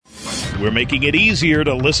We're making it easier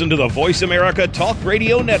to listen to the Voice America Talk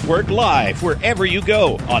Radio Network live wherever you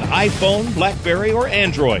go on iPhone, BlackBerry, or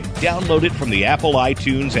Android. Download it from the Apple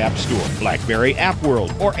iTunes App Store, BlackBerry App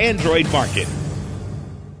World, or Android Market.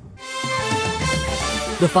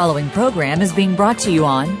 The following program is being brought to you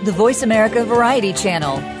on the Voice America Variety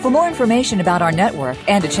Channel. For more information about our network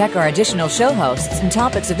and to check our additional show hosts and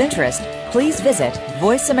topics of interest, please visit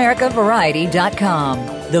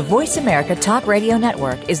voiceamericavariety.com. The Voice America Talk Radio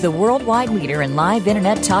Network is the worldwide leader in live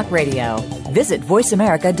Internet talk radio. Visit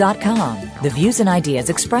voiceamerica.com. The views and ideas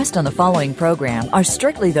expressed on the following program are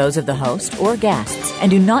strictly those of the host or guests and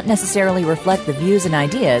do not necessarily reflect the views and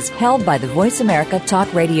ideas held by the Voice America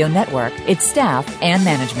Talk Radio Network, its staff, and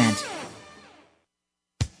management.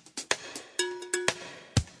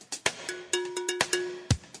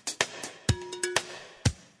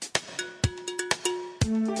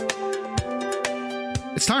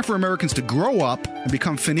 It's time for Americans to grow up and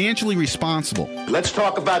become financially responsible. Let's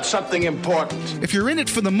talk about something important. If you're in it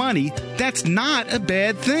for the money, that's not a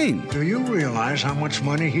bad thing. Do you realize how much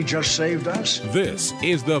money he just saved us? This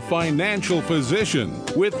is The Financial Physician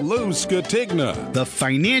with Lou Scatigna. The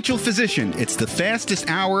Financial Physician. It's the fastest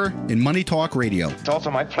hour in Money Talk Radio. It's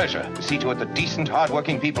also my pleasure to see to it that decent,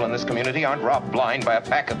 hardworking people in this community aren't robbed blind by a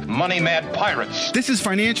pack of money-mad pirates. This is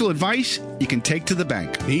financial advice you can take to the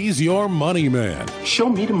bank. He's your money man. Show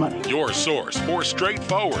me the money. Your source for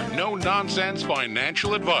straightforward, no-nonsense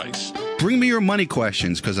financial advice. Bring me your money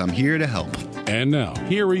questions because I'm here to help. And now,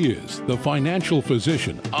 here he is, the Financial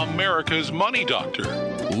Physician, America's money doctor,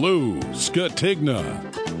 Lou Scatigna.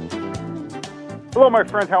 Hello, my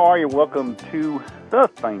friends. How are you? Welcome to the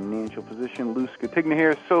Financial Physician. Lou Scatigna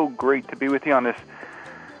here. So great to be with you on this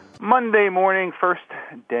Monday morning, first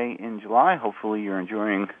day in July. Hopefully you're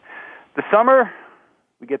enjoying the summer.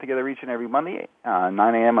 We get together each and every Monday, 9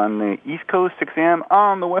 a.m. on the East Coast, 6 a.m.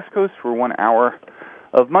 on the West Coast for 1 hour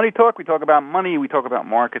of Money Talk. We talk about money, we talk about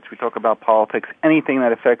markets, we talk about politics, anything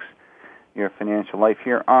that affects your financial life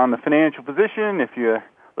here on The Financial Physician. If you're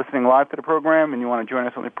listening live to the program and you want to join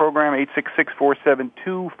us on the program,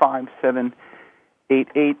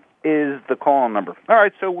 866-472-5788 is the call number. All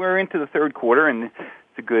right, so we're into the third quarter, and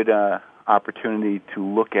it's a good opportunity to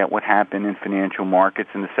look at what happened in financial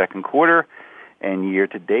markets in the second quarter and year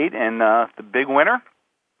to date. And the big winner,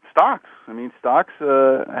 stocks. I mean, stocks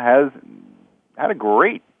has had a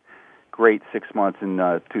great 6 months in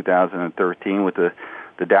 2013 with the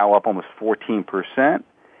Dow up almost 14%.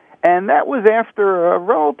 And that was after a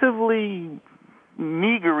relatively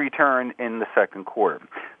meager return in the second quarter.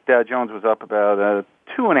 Dow Jones was up about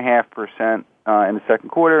 2.5% in the second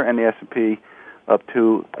quarter, and the S&P up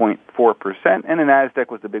 2.4%. And the NASDAQ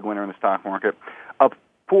was the big winner in the stock market, up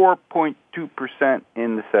 4.2%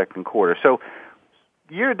 in the second quarter. So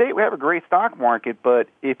year-to-date, we have a great stock market, but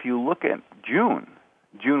if you look at June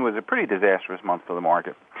was a pretty disastrous month for the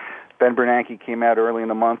market. Ben Bernanke came out early in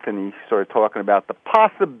the month, and he started talking about the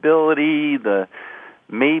possibility, the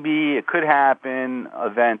maybe it could happen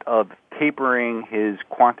event of tapering his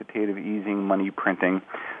quantitative easing money printing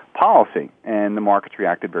policy, and the markets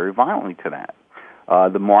reacted very violently to that.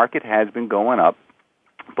 The market has been going up,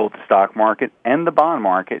 both the stock market and the bond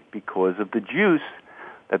market, because of the juice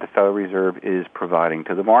that the Federal Reserve is providing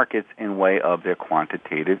to the markets in way of their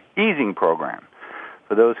quantitative easing program.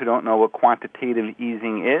 For those who don't know what quantitative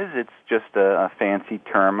easing is, it's just a fancy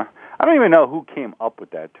term. I don't even know who came up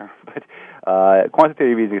with that term, but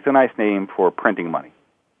quantitative easing is a nice name for printing money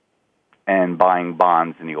and buying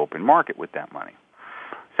bonds in the open market with that money.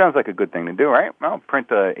 Sounds like a good thing to do, right? Well, print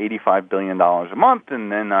 $85 billion a month and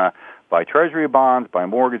then buy treasury bonds, buy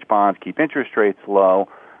mortgage bonds, keep interest rates low,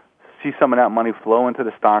 see some of that money flow into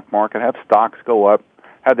the stock market, have stocks go up,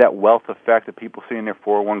 have that wealth effect that people see in their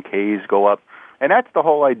 401ks go up. And that's the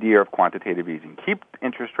whole idea of quantitative easing. Keep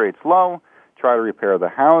interest rates low, try to repair the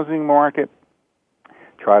housing market,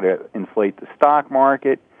 try to inflate the stock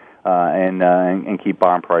market, and keep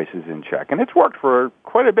bond prices in check. And it's worked for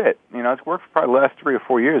quite a bit. You know, it's worked for probably the last 3 or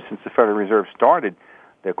 4 years since the Federal Reserve started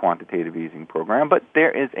their quantitative easing program. But there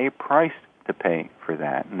is a price to pay for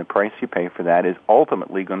that, and the price you pay for that is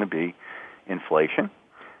ultimately going to be inflation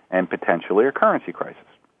and potentially a currency crisis.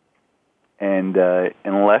 And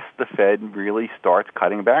unless the Fed really starts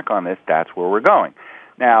cutting back on this, that's where we're going.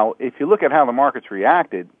 Now, if you look at how the markets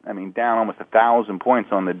reacted, I mean, down almost 1,000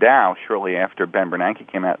 points on the Dow shortly after Ben Bernanke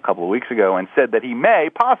came out a couple of weeks ago and said that he may,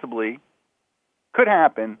 possibly, could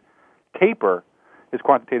happen, taper his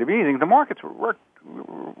quantitative easing, the markets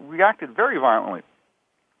reacted very violently.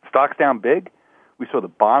 Stocks down big. We saw the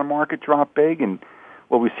bond market drop big, and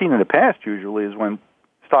what we've seen in the past usually is when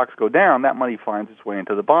stocks go down, that money finds its way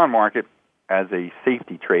into the bond market as a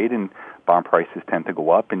safety trade, and bond prices tend to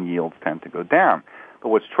go up and yields tend to go down. But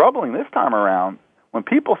what's troubling this time around, when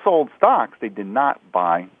people sold stocks, they did not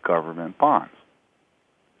buy government bonds.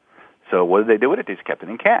 So what did they do with it? They just kept it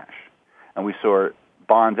in cash. And we saw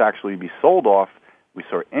bonds actually be sold off. We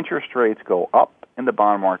saw interest rates go up in the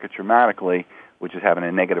bond market dramatically, which is having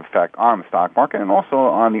a negative effect on the stock market and also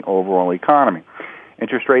on the overall economy.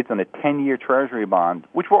 Interest rates on the 10-year Treasury bond,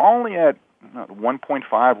 which were only at 1.5,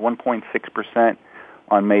 1.6%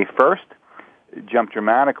 on May 1st, jumped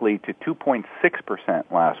dramatically to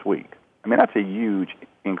 2.6% last week. I mean, that's a huge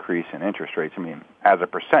increase in interest rates. I mean, as a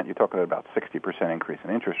percent, you're talking about 60% increase in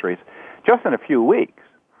interest rates just in a few weeks.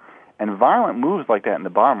 And violent moves like that in the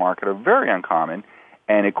bond market are very uncommon,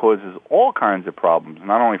 and it causes all kinds of problems,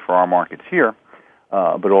 not only for our markets here,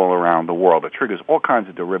 but all around the world. It triggers all kinds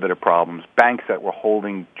of derivative problems. Banks that were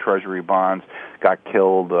holding Treasury bonds got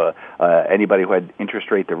killed. Anybody who had interest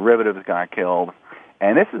rate derivatives got killed.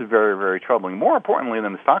 And this is very, very troubling. More importantly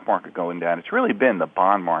than the stock market going down, it's really been the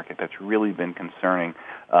bond market that's really been concerning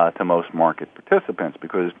to most market participants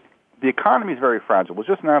because the economy is very fragile. It was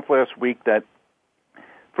just announced last week that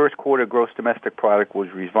first quarter gross domestic product was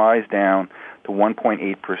revised down to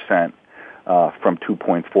 1.8%. From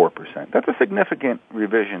 2.4%. That's a significant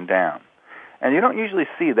revision down. And you don't usually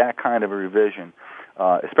see that kind of a revision,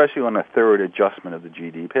 especially on a third adjustment of the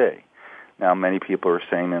GDP. Now, many people are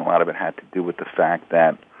saying that a lot of it had to do with the fact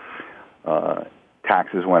that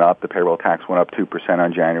taxes went up, the payroll tax went up 2%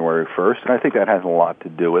 on January 1st, and I think that has a lot to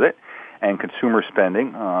do with it. And consumer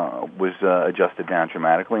spending was adjusted down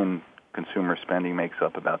dramatically, and consumer spending makes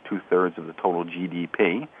up about two-thirds of the total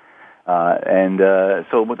GDP.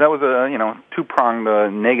 So that was a two-pronged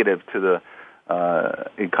negative to the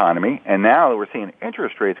economy. And now that we're seeing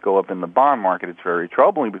interest rates go up in the bond market, it's very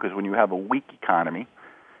troubling because when you have a weak economy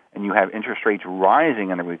and you have interest rates rising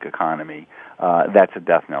in a weak economy, that's a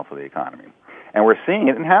death knell for the economy. And we're seeing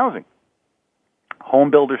it in housing. Home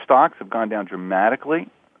builder stocks have gone down dramatically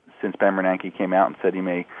since Ben Bernanke came out and said he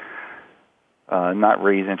may not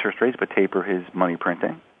raise interest rates but taper his money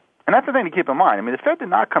printing. And that's the thing to keep in mind. I mean, the Fed did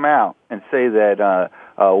not come out and say that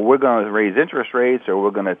we're going to raise interest rates or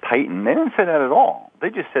we're going to tighten. They didn't say that at all.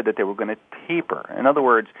 They just said that they were going to taper. In other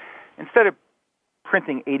words, instead of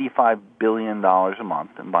printing $85 billion a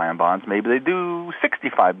month and buying bonds, maybe they do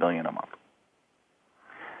 $65 billion a month.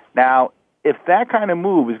 Now, if that kind of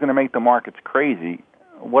move is going to make the markets crazy,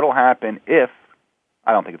 what will happen if,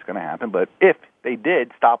 I don't think it's going to happen, but if they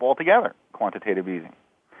did stop altogether quantitative easing?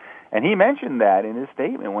 And he mentioned that in his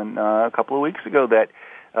statement when a couple of weeks ago that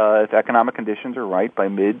if economic conditions are right by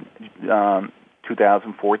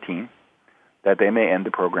mid-2014, that they may end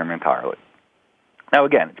the program entirely. Now,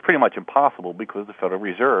 again, it's pretty much impossible because the Federal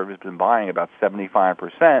Reserve has been buying about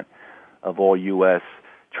 75% of all U.S.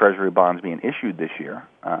 Treasury bonds being issued this year.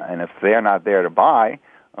 And if they're not there to buy,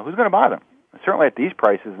 who's going to buy them? Certainly at these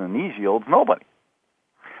prices and these yields, nobody.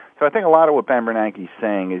 So I think a lot of what Ben Bernanke is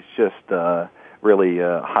saying is just really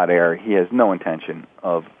hot air. He has no intention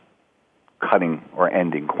of cutting or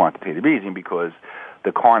ending quantitative easing because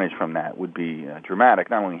the carnage from that would be dramatic,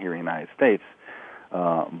 not only here in the United States,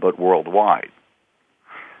 but worldwide.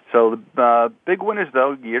 So the big winners,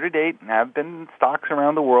 though, year-to-date have been stocks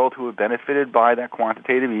around the world who have benefited by that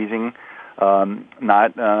quantitative easing,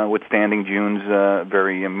 notwithstanding June's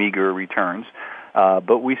very meager returns.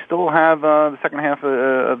 But we still have the second half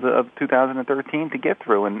of 2013 to get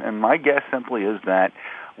through, and my guess simply is that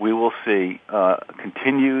we will see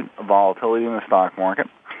continued volatility in the stock market.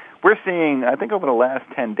 We're seeing, I think over the last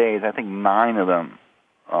 10 days, I think 9 of them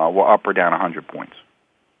were up or down 100 points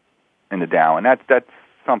in the Dow, and that's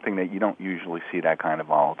something that you don't usually see, that kind of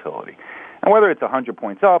volatility. And whether it's 100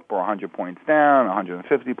 points up or 100 points down,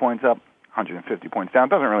 150 points up, 150 points down,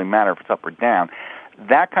 it doesn't really matter if it's up or down.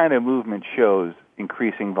 That kind of movement shows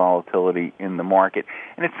increasing volatility in the market.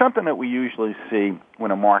 And it's something that we usually see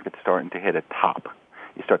when a market's starting to hit a top.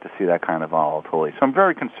 You start to see that kind of volatility. So I'm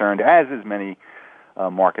very concerned, as is many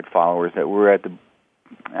market followers, that we're at the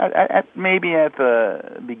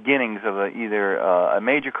beginnings of either a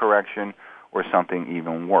major correction or something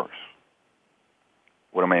even worse.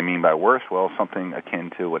 What do I mean by worse? Well, something akin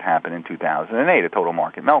to what happened in 2008, a total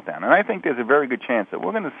market meltdown. And I think there's a very good chance that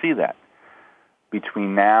we're going to see that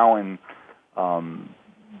between now and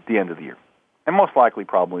the end of the year. And most likely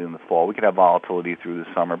probably in the fall. We could have volatility through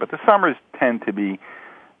the summer, but the summers tend to be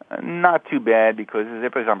not too bad because as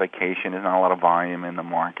everybody's on vacation, there's not a lot of volume in the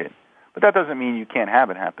market. But that doesn't mean you can't have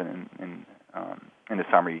it happen in the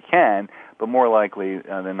summer. You can, but more likely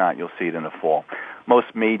than not, you'll see it in the fall. Most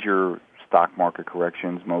major stock market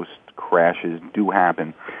corrections, most crashes do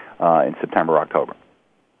happen in September, October.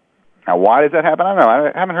 Now, why does that happen? I don't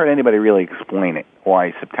know. I haven't heard anybody really explain it,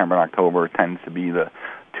 why September and October tends to be the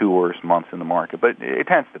two worst months in the market, but it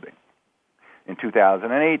tends to be. In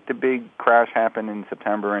 2008, the big crash happened in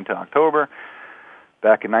September into October.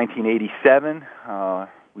 Back in 1987,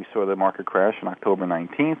 we saw the market crash on October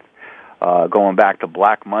 19th. Going back to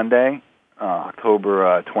Black Monday,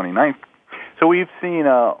 October 29th. So we've seen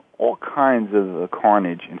all kinds of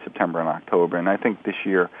carnage in September and October, and I think this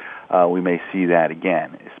year we may see that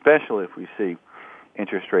again, especially if we see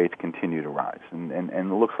interest rates continue to rise, and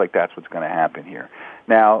it looks like that's what's going to happen here.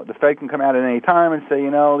 Now, the Fed can come out at any time and say,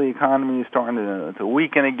 the economy is starting to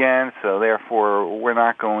weaken again, so therefore we're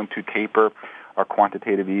not going to taper our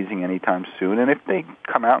quantitative easing anytime soon. And if they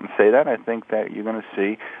come out and say that, I think that you're going to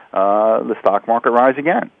see the stock market rise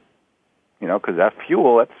again. Because that's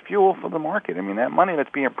fuel for the market. I mean, that money that's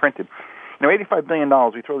being printed. $85 billion,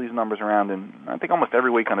 we throw these numbers around, and I think almost every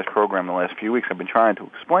week on this program the last few weeks I've been trying to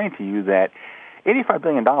explain to you that $85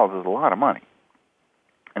 billion is a lot of money.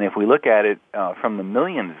 And if we look at it from the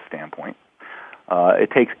millions standpoint, it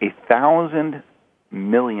takes $1,000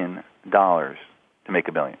 million to make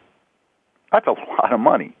 $1 billion. That's a lot of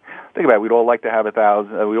money. Think about it. We'd all like to have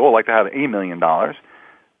 $1 million.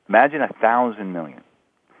 Imagine 1,000 million.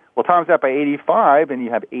 Well, times that by 85, and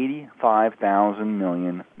you have $85,000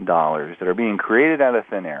 million that are being created out of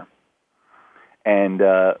thin air and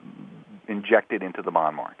injected into the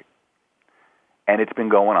bond market. And it's been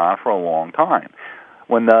going on for a long time.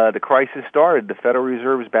 When the crisis started, the Federal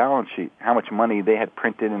Reserve's balance sheet, how much money they had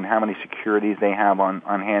printed and how many securities they have on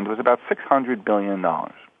hand, was about $600 billion.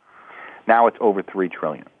 Now it's over $3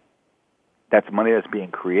 trillion. That's money that's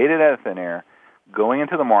being created out of thin air, going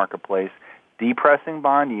into the marketplace, depressing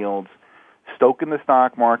bond yields, stoking the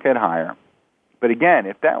stock market higher. But again,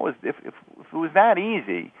 if it was that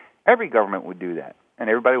easy, every government would do that, and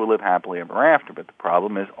everybody would live happily ever after. But the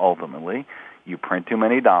problem is, ultimately, you print too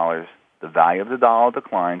many dollars, the value of the dollar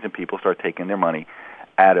declines, and people start taking their money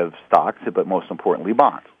out of stocks, but most importantly,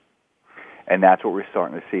 bonds. And that's what we're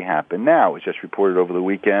starting to see happen now. It was just reported over the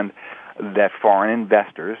weekend that foreign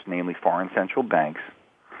investors, namely foreign central banks,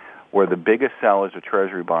 were the biggest sellers of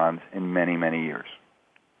Treasury bonds in many, many years.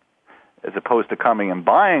 As opposed to coming and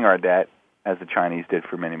buying our debt, as the Chinese did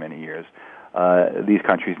for many, many years, these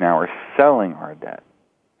countries now are selling our debt,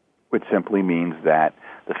 which simply means that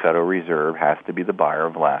the Federal Reserve has to be the buyer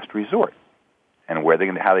of last resort. And how are they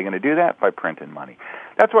going to do that? By printing money.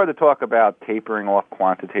 That's why the talk about tapering off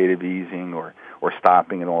quantitative easing or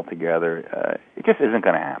stopping it altogether, it just isn't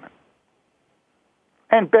going to happen.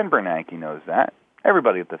 And Ben Bernanke knows that.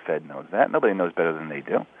 Everybody at the Fed knows that. Nobody knows better than they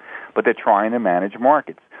do. But they're trying to manage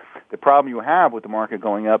markets. The problem you have with the market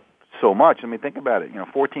going up so much, think about it,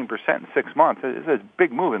 14% in 6 months is a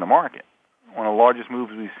big move in the market. One of the largest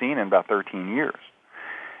moves we've seen in about 13 years.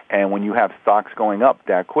 And when you have stocks going up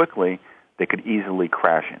that quickly, they could easily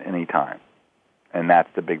crash at any time. And that's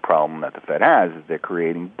the big problem that the Fed has, is they're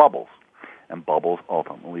creating bubbles. And bubbles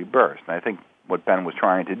ultimately burst. And I think what Ben was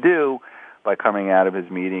trying to do by coming out of his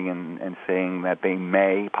meeting and saying that they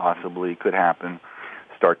could happen,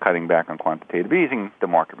 start cutting back on quantitative easing, the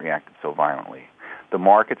market reacted so violently. The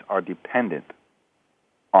markets are dependent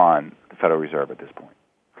on the Federal Reserve at this point.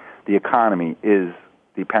 The economy is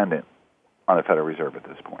dependent on the Federal Reserve at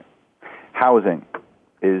this point. Housing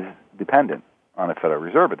is dependent on the Federal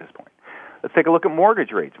Reserve at this point. Let's take a look at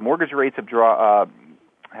mortgage rates. Mortgage rates have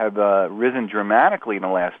risen dramatically in the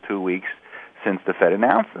last 2 weeks since the Fed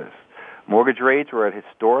announced this. Mortgage rates were at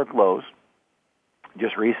historic lows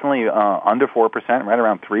just recently, under 4%, right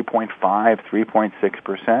around 3.5,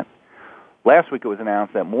 3.6%. Last week it was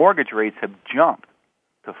announced that mortgage rates have jumped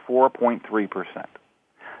to 4.3%.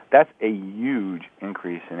 That's a huge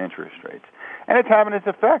increase in interest rates. And it's having its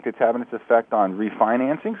effect. It's having its effect on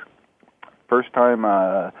refinancings. First-time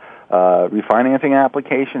refinancing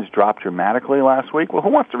applications dropped dramatically last week. Well, who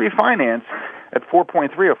wants to refinance at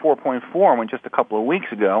 4.3 or 4.4 when just a couple of weeks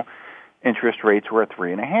ago interest rates were at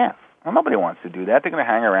 3.5? Well, nobody wants to do that. They're going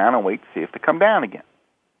to hang around and wait to see if they come down again.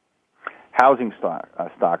 Housing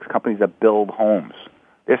stocks, companies that build homes,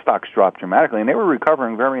 their stocks dropped dramatically, and they were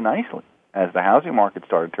recovering very nicely as the housing market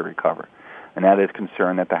started to recover. And that is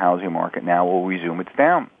concerned that the housing market now will resume its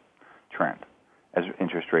downtrend as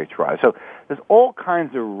interest rates rise. So there's all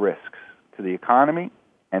kinds of risks to the economy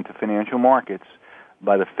and to financial markets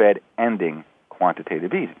by the Fed ending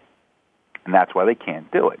quantitative easing. And that's why they can't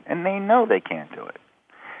do it. And they know they can't do it.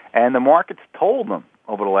 And the markets told them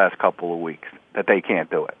over the last couple of weeks that they can't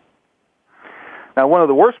do it. Now, one of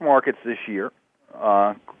the worst markets this year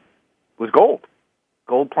was gold.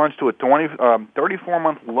 Gold plunged to a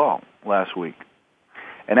 34-month low last week.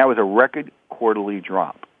 And that was a record quarterly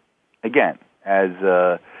drop. again, as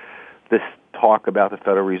this talk about the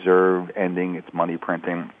Federal Reserve ending its money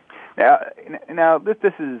printing. Now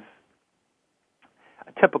this is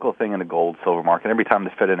a typical thing in the gold silver market. Every time the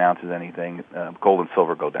Fed announces anything, gold and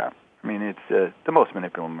silver go down. I mean, it's the most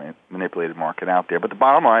manipulated market out there. But the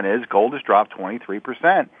bottom line is gold has dropped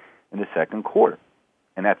 23% in the second quarter.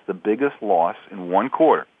 And that's the biggest loss in one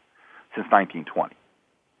quarter since 1920.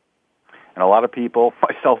 And a lot of people,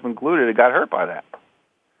 myself included, got hurt by that.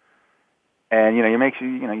 And,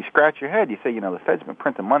 you scratch your head. You say, the Fed's been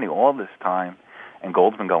printing money all this time, and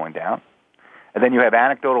gold's been going down. And then you have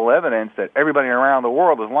anecdotal evidence that everybody around the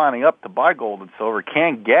world is lining up to buy gold and silver,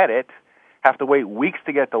 can't get it, have to wait weeks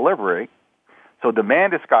to get delivery. So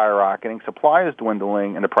demand is skyrocketing, supply is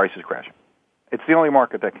dwindling, and the price is crashing. It's the only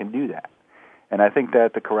market that can do that. And I think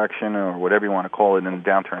that the correction, or whatever you want to call it, in the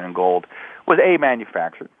downturn in gold, was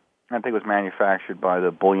manufactured. I think it was manufactured by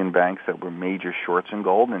the bullion banks that were major shorts in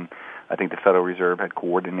gold, and I think the Federal Reserve had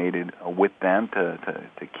coordinated with them to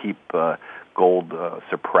keep gold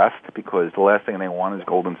suppressed, because the last thing they want is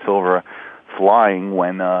gold and silver flying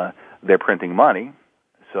when they're printing money.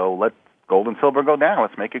 So let gold and silver go down.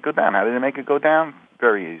 Let's make it go down. How did they make it go down?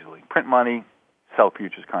 Very easily. Print money, sell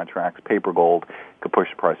futures contracts, paper gold, could push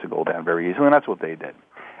the price of gold down very easily, and that's what they did.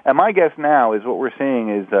 And my guess now is what we're seeing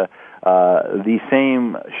is the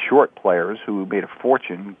same short players who made a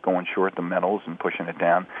fortune going short the metals and pushing it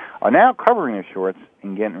down are now covering their shorts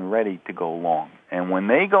and getting ready to go long. And when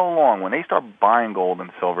they go long, when they start buying gold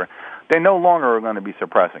and silver, they no longer are going to be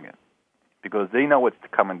suppressing it, because they know what's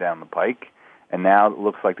coming down the pike. And now it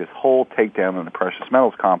looks like this whole takedown in the precious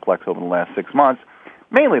metals complex over the last 6 months,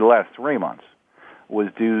 mainly the last 3 months,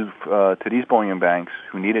 was due to these bullion banks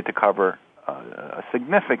who needed to cover a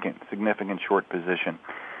significant short position,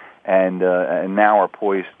 and now are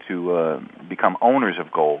poised to become owners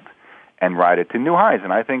of gold and ride it to new highs.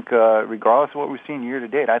 And I think, regardless of what we've seen year to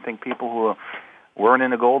date, I think people who weren't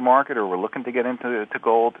in the gold market or were looking to get into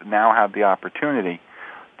gold now have the opportunity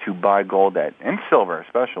to buy gold and silver,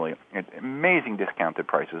 especially, at amazing discounted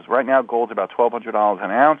prices. Right now, gold's about $1,200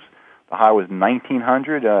 an ounce. The high was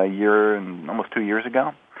 $1,900 a year and almost 2 years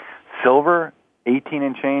ago. Silver, 18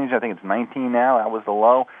 and change. I think it's 19 now. That was the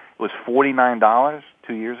low. It was $49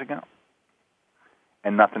 2 years ago.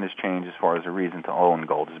 And nothing has changed as far as the reason to own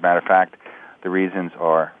gold. As a matter of fact, the reasons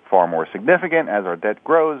are far more significant as our debt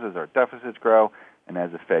grows, as our deficits grow, and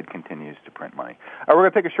as the Fed continues to print money. We're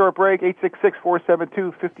going to take a short break.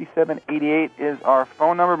 866-472-5788 is our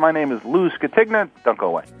phone number. My name is Lou Scatigna. Don't go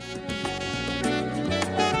away.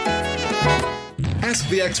 Ask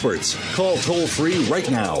the experts. Call toll-free right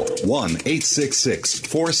now,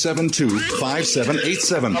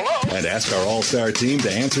 1-866-472-5787. And ask our All-Star team to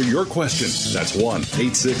answer your question. That's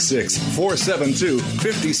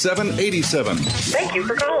 1-866-472-5787. Thank you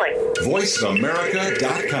for calling.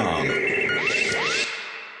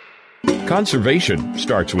 VoiceAmerica.com. Conservation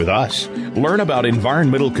starts with us. Learn about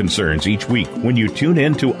environmental concerns each week when you tune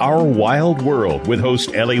in to Our Wild World with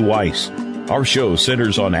host Ellie Weiss. Our show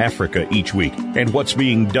centers on Africa each week and what's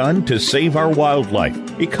being done to save our wildlife,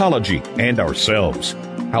 ecology, and ourselves.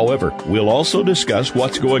 However, we'll also discuss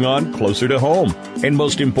what's going on closer to home. And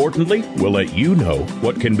most importantly, we'll let you know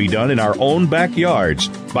what can be done in our own backyards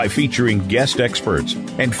by featuring guest experts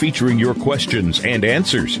and featuring your questions and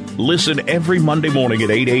answers. Listen every Monday morning at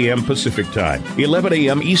 8 a.m. Pacific Time, 11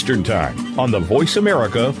 a.m. Eastern Time on the Voice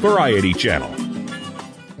America Variety Channel.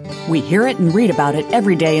 We hear it and read about it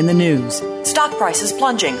every day in the news. Stock prices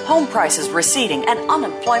plunging, home prices receding, and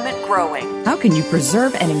unemployment growing. How can you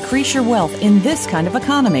preserve and increase your wealth in this kind of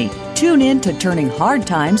economy? Tune in to Turning Hard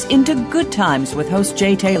Times into Good Times with host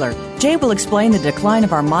Jay Taylor. Jay will explain the decline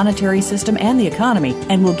of our monetary system and the economy,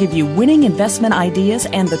 and will give you winning investment ideas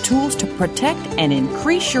and the tools to protect and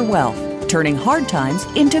increase your wealth. Turning Hard Times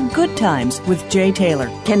into Good Times with Jay Taylor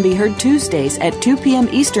can be heard Tuesdays at 2 p.m.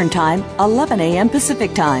 Eastern Time, 11 a.m.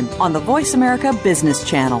 Pacific Time on the Voice America Business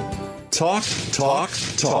Channel. Talk, talk,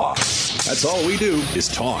 talk. That's all we do is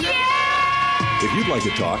talk. If you'd like to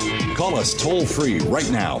talk, call us toll-free right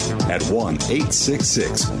now at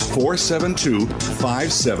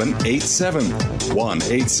 1-866-472-5787.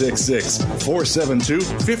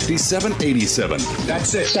 1-866-472-5787.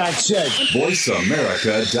 That's it.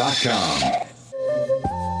 VoiceAmerica.com.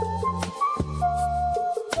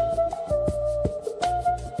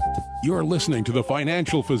 You're listening to The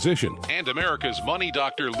Financial Physician, and America's Money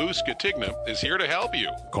Doctor Lou Scatigna is here to help you.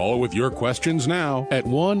 Call with your questions now at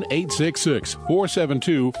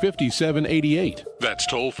 1-866-472-5788. That's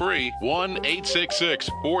toll free,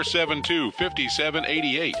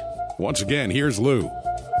 1-866-472-5788. Once again, here's Lou.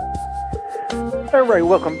 All right,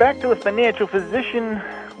 welcome back to The Financial Physician.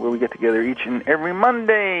 where we get together each and every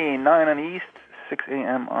Monday, 9 on the East, 6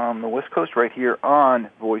 a.m. on the West Coast, right here on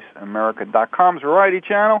VoiceAmerica.com's variety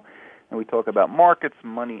channel. And we talk about markets,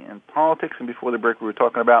 money, and politics. And before the break, we were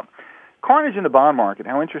talking about carnage in the bond market,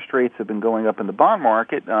 how interest rates have been going up in the bond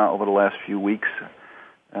market over the last few weeks,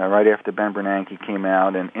 right after Ben Bernanke came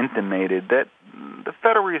out and intimated that the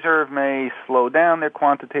Federal Reserve may slow down their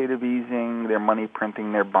quantitative easing, their money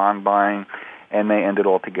printing, their bond buying, and may end it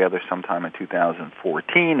altogether sometime in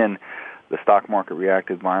 2014. And the stock market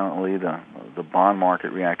reacted violently. The bond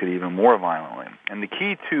market reacted even more violently. And the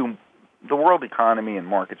key to the world economy and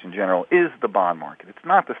markets in general is the bond market. It's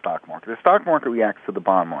not the stock market. The stock market reacts to the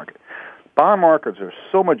bond market. Bond markets are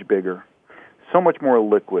so much bigger, so much more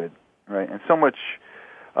liquid, right, and so much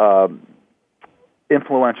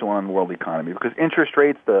influential on the world economy because interest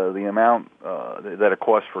rates, the amount that it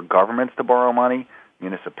costs for governments to borrow money,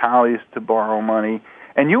 municipalities to borrow money,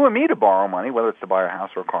 and you and me to borrow money, whether it's to buy a house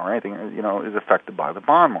or a car or anything, is affected by the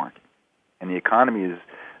bond market. And the economy is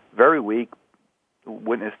very weak.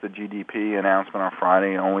 Witness the GDP announcement on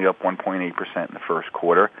Friday, only up 1.8% in the first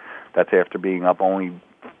quarter. That's after being up only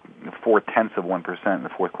 0.4% in the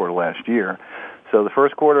fourth quarter last year. So the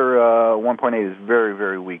first quarter, 1.8 is very,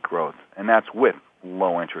 very weak growth, and that's with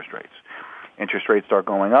low interest rates. Interest rates start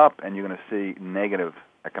going up, and you're going to see negative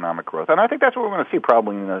economic growth. And I think that's what we're going to see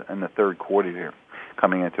probably in the third quarter here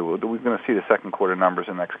coming into it. We're going to see the second quarter numbers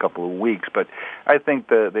in the next couple of weeks. But I think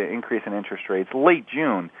the increase in interest rates late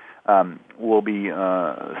June will be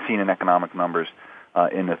seen in economic numbers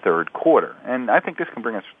in the third quarter. And I think this can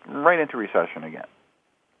bring us right into recession again.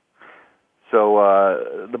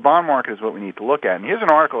 So the bond market is what we need to look at. And here's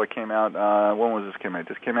an article that came out. When was this came out?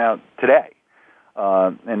 This came out today.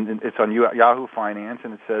 And it's on Yahoo Finance,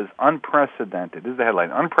 and it says, unprecedented. This is the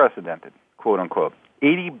headline, unprecedented, quote unquote,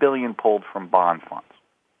 $80 billion pulled from bond funds.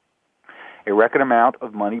 A record amount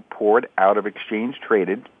of money poured out of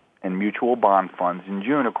exchange-traded and mutual bond funds in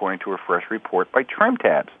June, according to a fresh report by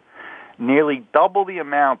TrimTabs. Nearly double the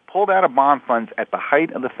amount pulled out of bond funds at the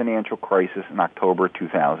height of the financial crisis in October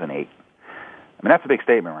 2008. I mean, that's a big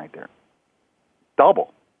statement right there.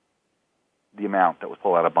 Double the amount that was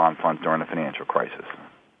pulled out of bond funds during the financial crisis.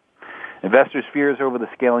 Investors' fears over the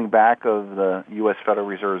scaling back of the U.S. Federal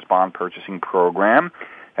Reserve's bond purchasing program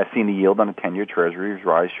has seen the yield on the 10-year Treasuries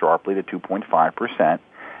rise sharply to 2.5%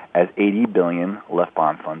 as $80 billion left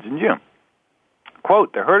bond funds in June.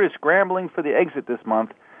 Quote, the herd is scrambling for the exit this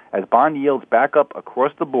month as bond yields back up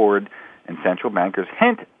across the board and central bankers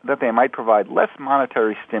hint that they might provide less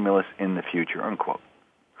monetary stimulus in the future, unquote.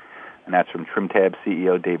 And that's from TrimTab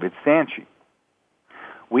CEO David Sanchi.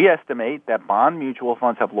 We estimate that bond mutual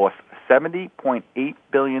funds have lost $70.8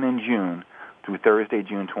 billion in June through Thursday,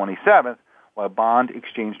 June 27th, while bond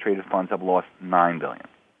exchange-traded funds have lost $9 billion.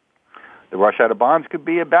 The rush out of bonds could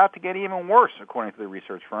be about to get even worse, according to the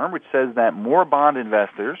research firm, which says that more bond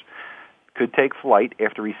investors could take flight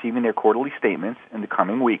after receiving their quarterly statements in the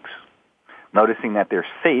coming weeks, noticing that their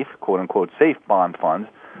safe, quote-unquote, safe bond funds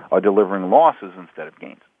are delivering losses instead of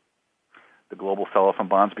gains. The global sell-off in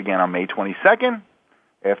bonds began on May 22nd,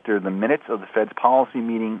 after the minutes of the Fed's policy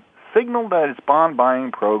meeting signaled that its bond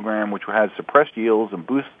buying program, which has suppressed yields and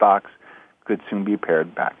boost stocks, could soon be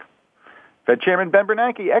pared back. Fed Chairman Ben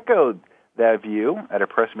Bernanke echoed that view at a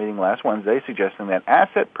press meeting last Wednesday, suggesting that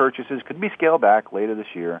asset purchases could be scaled back later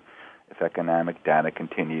this year if economic data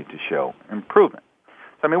continued to show improvement.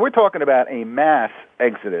 So, I mean, we're talking about a mass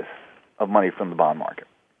exodus of money from the bond market,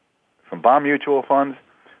 from bond mutual funds,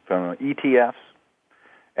 from ETFs,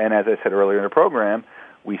 and as I said earlier in the program,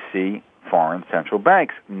 we see foreign central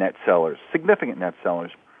banks net sellers, significant net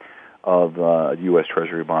sellers of U.S.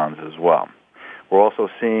 Treasury bonds as well. We're also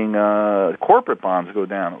seeing corporate bonds go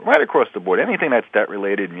down right across the board. Anything that's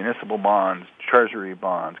debt-related, municipal bonds, Treasury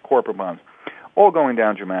bonds, corporate bonds, all going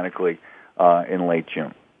down dramatically in late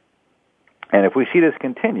June. And if we see this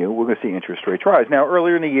continue, we're going to see interest rates rise. Now,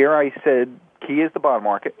 earlier in the year, I said key is the bond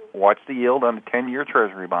market. Watch the yield on the 10-year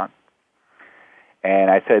Treasury bond.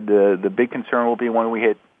 And I said the big concern will be when we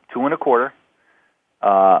hit 2.25,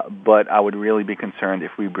 but I would really be concerned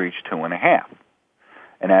if we breach 2.5.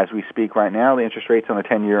 And as we speak right now, the interest rates on the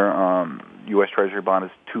 10-year U.S. Treasury bond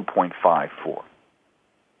is 2.54.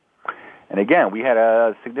 And again, we had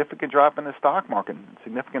a significant drop in the stock market,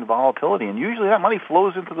 significant volatility, and usually that money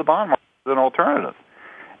flows into the bond market as an alternative,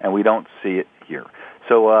 and we don't see it here.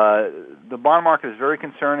 So the bond market is very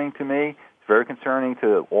concerning to me. It's very concerning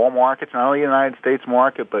to all markets, not only the United States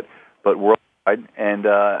market, but worldwide, and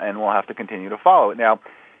we'll have to continue to follow it. Now,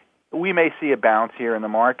 we may see a bounce here in the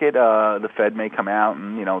market. The Fed may come out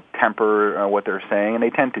and temper what they're saying, and they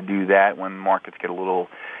tend to do that when markets get a little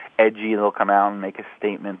edgy. They'll come out and make a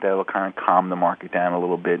statement that will kind of calm the market down a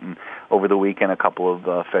little bit. And over the weekend, a couple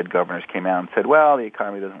of Fed governors came out and said, well, the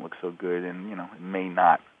economy doesn't look so good, and, it may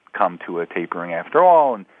not come to a tapering after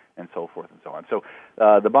all, and so forth and so on. So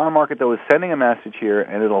the bond market, though, is sending a message here,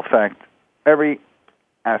 and it'll affect every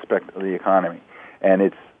aspect of the economy. And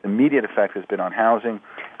its immediate effect has been on housing,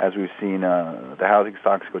 as we've seen the housing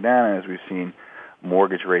stocks go down, and as we've seen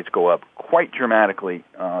mortgage rates go up quite dramatically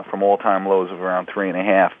from all-time lows of around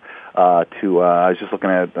 3.5 to, I was just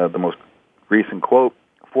looking at the most recent quote,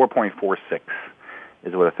 4.46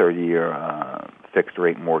 is what a 30-year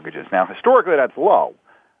fixed-rate mortgage is. Now, historically, that's low,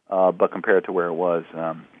 but compared to where it was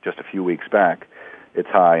just a few weeks back, it's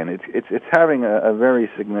high, and it's having a very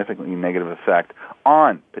significantly negative effect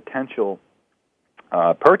on potential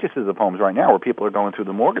purchases of homes right now, where people are going through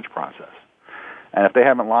the mortgage process. And if they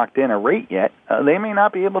haven't locked in a rate yet, they may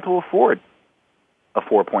not be able to afford a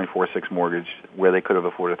 4.46 mortgage where they could have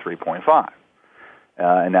afforded 3.5.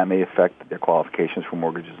 And that may affect their qualifications for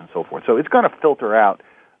mortgages and so forth. So it's going to filter out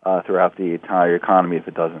throughout the entire economy if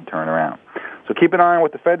it doesn't turn around. So keep an eye on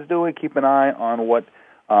what the Fed's doing. Keep an eye on what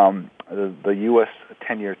the U.S.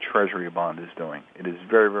 10-year Treasury bond is doing. It is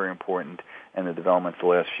very, very important, and the developments the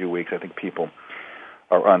last few weeks, I think people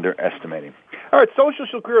are underestimating. All right, Social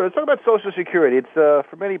Security. Let's talk about Social Security. It's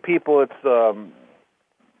for many people, it's the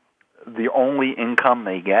only income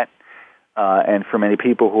they get, and for many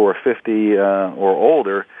people who are 50 or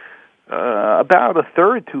older, about a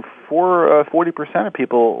third to 40% of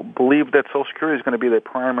people believe that Social Security is going to be their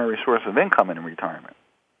primary source of income in retirement.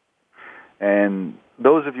 And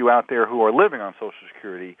those of you out there who are living on Social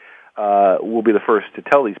Security will be the first to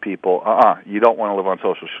tell these people, you don't want to live on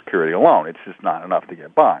Social Security alone. It's just not enough to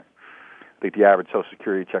get by. I think the average Social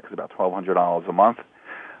Security check is about $1,200 a month.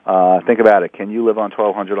 Think about it. Can you live on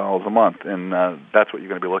 $1,200 a month? And that's what you're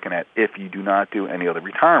going to be looking at if you do not do any other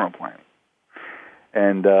retirement planning.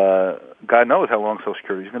 And God knows how long Social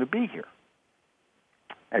Security is going to be here.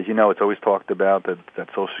 As you know, it's always talked about that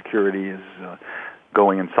Social Security is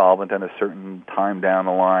going insolvent at a certain time down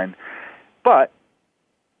the line. But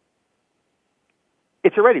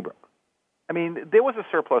it's already broke. I mean, there was a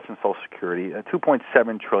surplus in Social Security, a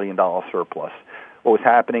 $2.7 trillion surplus. What was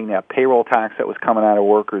happening, that payroll tax that was coming out of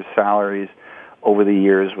workers' salaries over the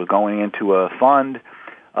years was going into a fund.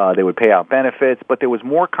 They would pay out benefits, but there was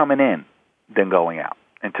more coming in than going out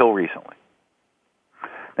until recently.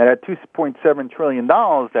 Now, that $2.7 trillion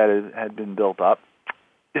that had been built up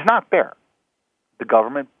is not there. The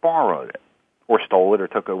government borrowed it or stole it or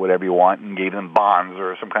took it, whatever you want, and gave them bonds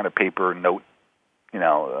or some kind of paper note,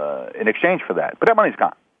 in exchange for that. But that money's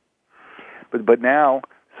gone. But now,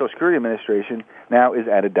 Social Security Administration now is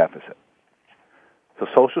at a deficit. So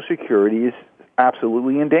Social Security is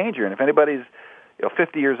absolutely in danger. And if anybody's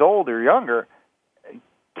 50 years old or younger,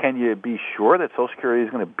 can you be sure that Social Security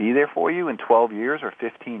is going to be there for you in 12 years or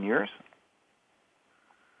 15 years?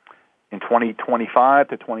 In 2025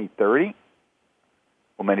 to 2030?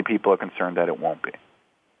 Well, many people are concerned that it won't be.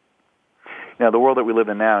 Now, the world that we live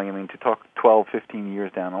in now, to talk 12, 15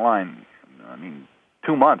 years down the line,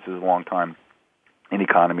 2 months is a long time in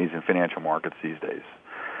economies and financial markets these days,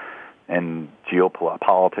 and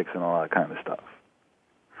geopolitics and all that kind of stuff.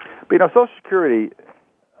 But, Social Security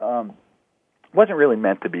wasn't really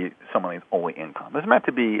meant to be someone's only income. It was meant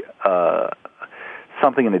to be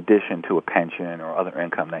something in addition to a pension or other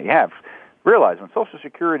income that you have. Realize when Social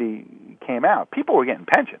Security came out, people were getting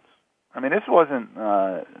pensions. This wasn't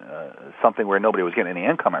something where nobody was getting any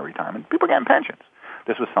income at retirement. People were getting pensions.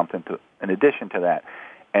 This was something in addition to that.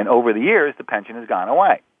 And over the years, the pension has gone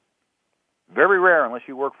away. Very rare, unless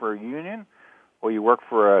you work for a union or you work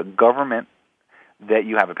for a government, that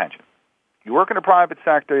you have a pension. You work in the private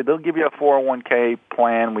sector, they'll give you a 401k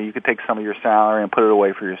plan where you could take some of your salary and put it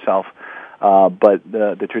away for yourself. But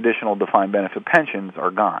the traditional defined benefit pensions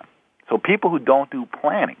are gone. So people who don't do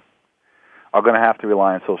planning are going to have to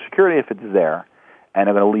rely on Social Security if it's there, and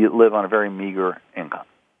they're going to live on a very meager income.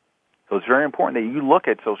 So it's very important that you look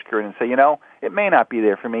at Social Security and say, it may not be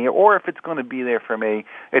there for me, or if it's going to be there for me,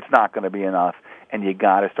 it's not going to be enough, and you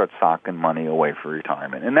got to start socking money away for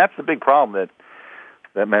retirement. And that's the big problem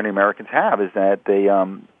that many Americans have, is that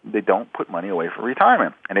they don't put money away for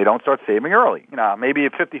retirement, and they don't start saving early. Maybe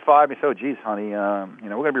at 55, you say, oh, geez, honey, we're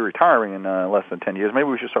going to be retiring in less than 10 years. Maybe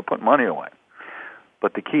we should start putting money away.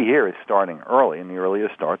 But the key here is starting early, and the earlier you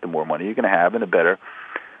start, the more money you're going to have and the better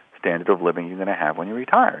standard of living you're going to have when you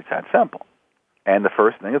retire. It's that simple. And the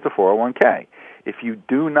first thing is the 401k. If you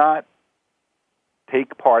do not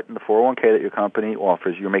take part in the 401k that your company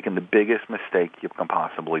offers, you're making the biggest mistake you can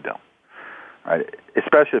possibly do, right?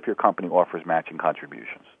 Especially if your company offers matching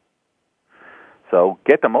contributions. So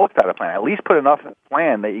get the most out of the plan. At least put enough in the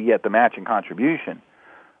plan that you get the matching contribution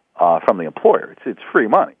from the employer. It's free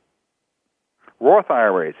money. Roth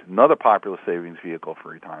IRAs, another popular savings vehicle for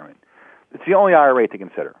retirement. It's the only IRA to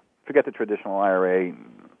consider. Forget the traditional IRA.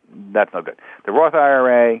 That's no good. The Roth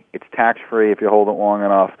IRA, it's tax-free if you hold it long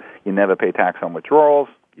enough. You never pay tax on withdrawals.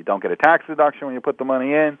 You don't get a tax deduction when you put the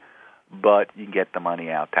money in, but you get the money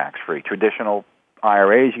out tax-free. Traditional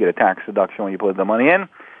IRAs, you get a tax deduction when you put the money in.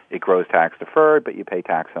 It grows tax-deferred, but you pay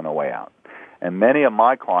tax on the way out. And many of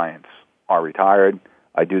my clients are retired.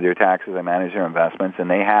 I do their taxes, I manage their investments, and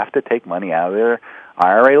they have to take money out of their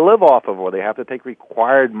IRA to live off of, or they have to take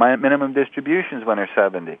required minimum distributions when they're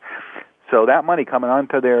 70. So that money coming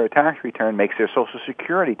onto their tax return makes their Social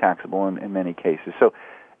Security taxable in many cases. So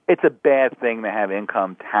it's a bad thing to have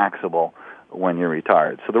income taxable when you're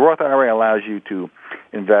retired. So the Roth IRA allows you to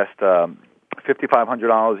invest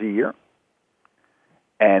 $5,500 a year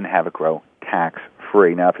and have it grow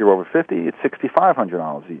tax-free. Now, if you're over 50, it's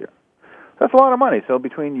 $6,500 a year. That's a lot of money. So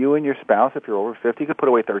between you and your spouse, if you're over 50, you could put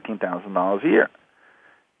away $13,000 a year.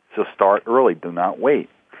 So start early. Do not wait.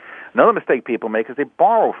 Another mistake people make is they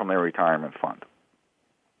borrow from their retirement fund.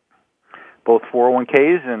 Both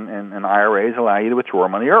 401ks and IRAs allow you to withdraw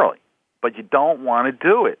money early. But you don't want to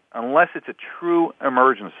do it unless it's a true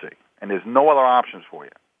emergency and there's no other options for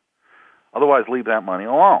you. Otherwise, leave that money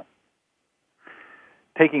alone.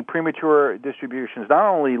 Taking premature distributions not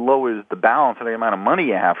only lowers the balance of the amount of money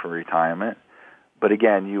you have for retirement, but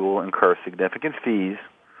again, you will incur significant fees,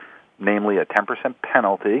 namely a 10%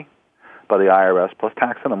 penalty by the IRS plus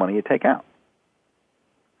tax on the money you take out.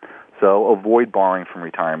 So avoid borrowing from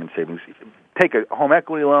retirement savings. Take a home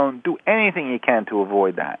equity loan. Do anything you can to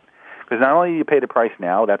avoid that. Because not only do you pay the price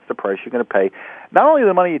now, that's the price you're going to pay. Not only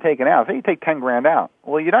the money you're taking out. Say you take $10,000 out.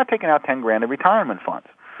 Well, you're not taking out $10,000 in retirement funds.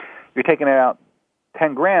 You're taking it out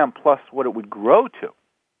 $10,000 plus what it would grow to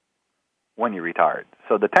when you're retired.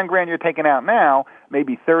 So the $10,000 you're taking out now may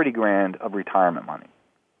be $30,000 of retirement money,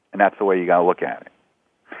 and that's the way you got to look at it.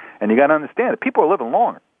 And you got to understand that people are living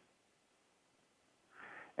longer,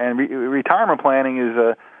 and retirement planning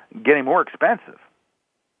is getting more expensive.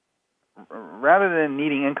 Rather than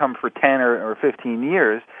needing income for 10 or 15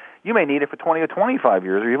 years, you may need it for 20 or 25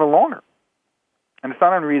 years or even longer. And it's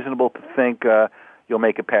not unreasonable to think you'll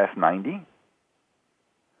make it past 90.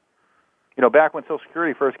 You know, back when Social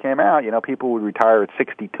Security first came out, people would retire at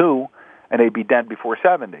 62 and they'd be dead before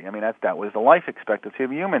 70. I mean, that was the life expectancy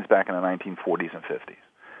of humans back in the 1940s and 50s.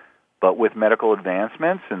 But with medical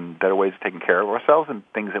advancements and better ways of taking care of ourselves and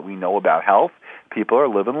things that we know about health, people are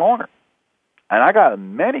living longer. And I got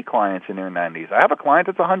many clients in their 90s. I have a client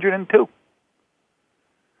that's 102.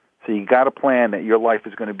 So you got to plan that your life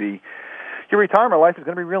is going to be, your retirement life is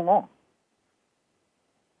going to be real long.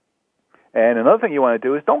 And another thing you want to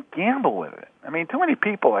do is don't gamble with it. I mean, too many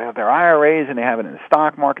people have their IRAs and they have it in the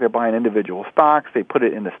stock market. They're buying individual stocks. They put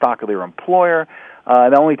it in the stock of their employer,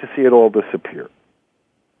 and only to see it all disappear.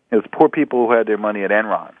 It was poor people who had their money at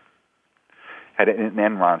Enron, had an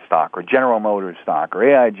Enron stock or General Motors stock or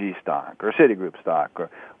AIG stock or Citigroup stock or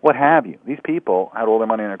what have you. These people had all their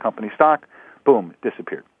money in their company stock. Boom, it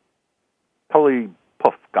disappeared. Totally,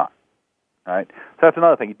 poof, gone. All right? So that's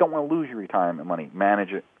another thing. You don't want to lose your retirement money.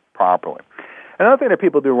 Manage it properly. Another thing that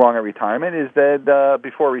people do wrong at retirement is that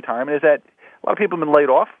before retirement is that a lot of people have been laid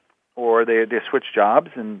off or they switch jobs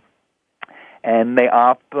and they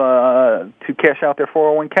opt to cash out their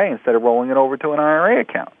 401k instead of rolling it over to an IRA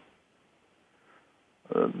account.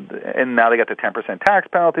 And now they got the 10% tax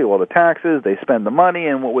penalty, all the taxes, they spend the money,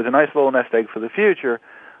 and what was a nice little nest egg for the future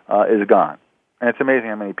is gone. And it's amazing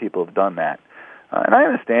how many people have done that. And I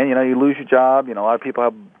understand, you lose your job, a lot of people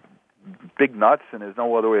have big nuts and there's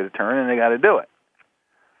no other way to turn and they got to do it.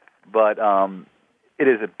 But it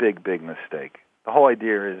is a big, big mistake. The whole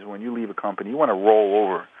idea is when you leave a company, you want to roll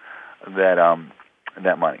over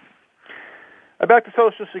that money. Back to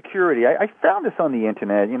Social Security. I found this on the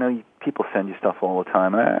Internet. People send you stuff all the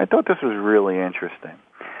time. I thought this was really interesting.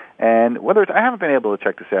 And I haven't been able to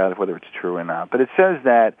check this out, whether it's true or not, but it says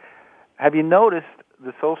that, have you noticed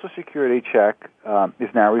the Social Security check is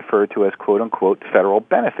now referred to as, quote-unquote, federal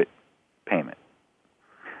benefit payment.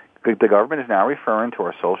 The government is now referring to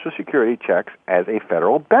our Social Security checks as a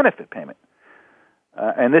federal benefit payment.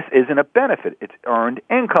 And this isn't a benefit. It's earned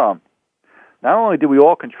income. Not only do we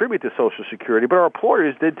all contribute to Social Security, but our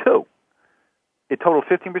employers did too. It totaled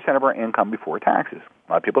 15% of our income before taxes.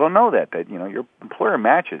 A lot of people don't know that your employer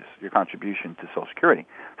matches your contribution to Social Security.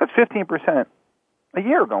 That's 15% a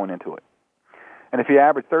year going into it. And if you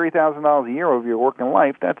average $30,000 a year over your working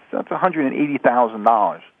life, that's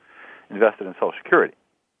 $180,000 invested in Social Security.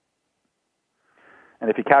 And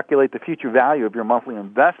if you calculate the future value of your monthly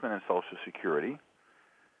investment in Social Security,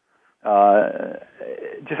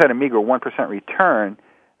 just at a meager 1% return,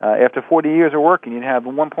 after 40 years of working, you'd have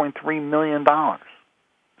 $1.3 million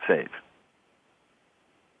saved.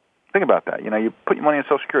 Think about that. You put your money in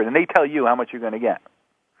Social Security, and they tell you how much you're going to get.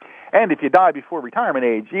 And if you die before retirement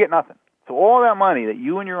age, you get nothing. So all that money that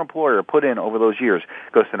you and your employer put in over those years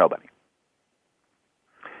goes to nobody.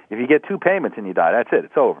 If you get 2 payments and you die, that's it.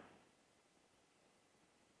 It's over.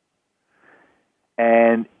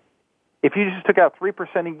 And if you just took out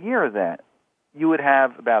 3% a year of that, you would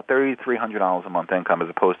have about $3,300 a month income as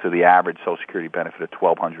opposed to the average Social Security benefit of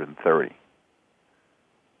 $1,230.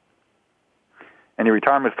 And your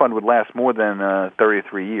retirement fund would last more than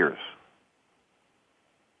 33 years.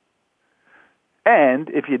 And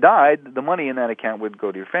if you died, the money in that account would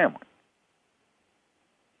go to your family.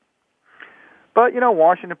 But,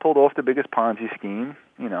 Washington pulled off the biggest Ponzi scheme,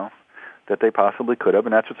 that they possibly could have,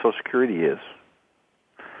 and that's what Social Security is.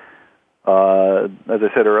 As I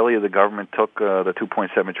said earlier, the government took the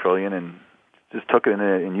 $2.7 trillion and just took it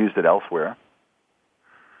and used it elsewhere.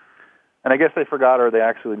 And I guess they forgot, or they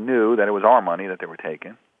actually knew that it was our money that they were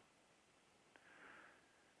taking.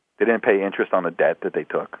 They didn't pay interest on the debt that they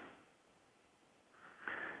took.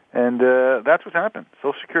 And that's what's happened.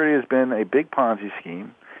 Social Security has been a big Ponzi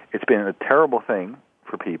scheme. It's been a terrible thing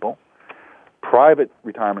for people. Private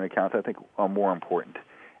retirement accounts, I think, are more important.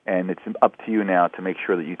 And it's up to you now to make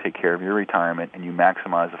sure that you take care of your retirement and you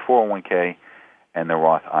maximize the 401k and the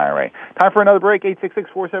Roth IRA. Time for another break.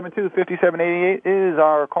 866-472-5788 is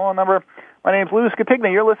our call number. My name's Lou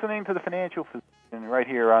Scatigna. You're listening to The Financial Physician right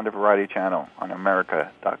here on the Variety Channel on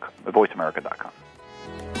VoiceAmerica.com.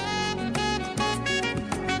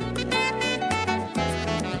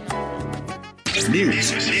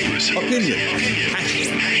 News, opinion,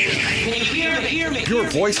 your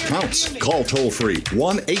voice counts. Call toll-free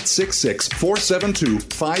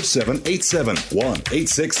 1-866-472-5787.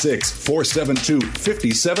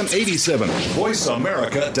 1-866-472-5787.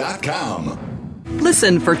 VoiceAmerica.com.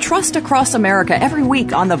 Listen for Trust Across America every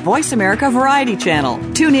week on the Voice America Variety Channel.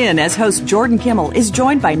 Tune in as host Jordan Kimmel is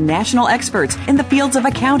joined by national experts in the fields of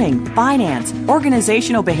accounting, finance,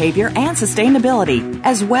 organizational behavior, and sustainability,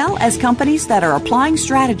 as well as companies that are applying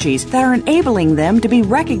strategies that are enabling them to be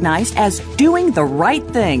recognized as doing the right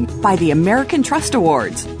thing by the American Trust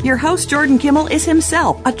Awards. Your host Jordan Kimmel is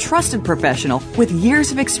himself a trusted professional with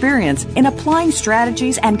years of experience in applying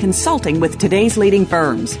strategies and consulting with today's leading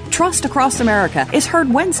firms. Trust Across America is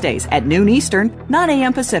heard Wednesdays at noon Eastern, 9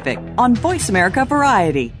 a.m. Pacific on Voice America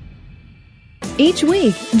Variety. Each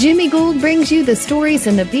week, Jimmy Gould brings you the stories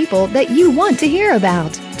and the people that you want to hear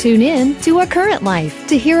about. Tune in to A Current Life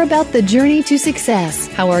to hear about the journey to success,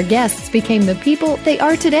 how our guests became the people they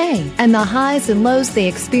are today, and the highs and lows they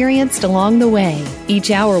experienced along the way. Each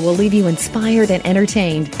hour will leave you inspired and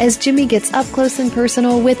entertained as Jimmy gets up close and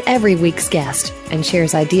personal with every week's guest and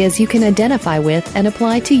shares ideas you can identify with and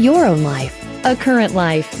apply to your own life. A Current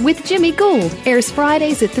Life with Jimmy Gould airs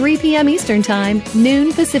Fridays at 3 p.m. Eastern Time,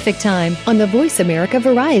 noon Pacific Time on the Voice America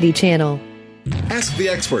Variety Channel. Ask the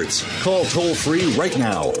experts. Call toll-free right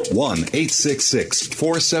now,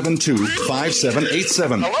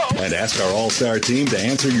 1-866-472-5787. And ask our all-star team to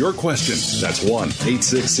answer your question. That's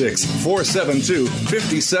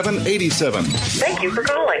 1-866-472-5787. Thank you for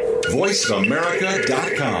calling.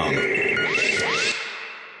 VoiceAmerica.com.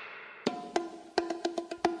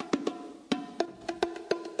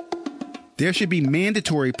 There should be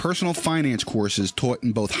mandatory personal finance courses taught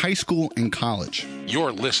in both high school and college.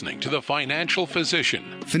 You're listening to The Financial Physician.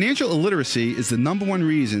 Financial illiteracy is the number one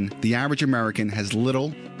reason the average American has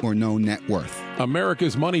little or no net worth.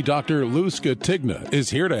 America's Money Doctor Lou Scatigna is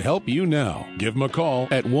here to help you now. Give him a call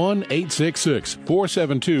at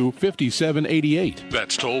 1-866-472-5788.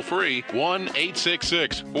 That's toll free,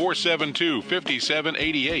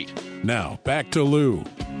 1-866-472-5788. Now, back to Lou.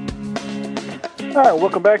 All right,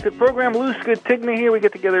 welcome back to the program. Lou Scatigna here. We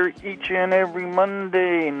get together each and every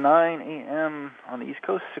Monday, 9 a.m. on the East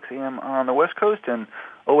Coast, 6 a.m. on the West Coast, and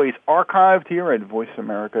always archived here at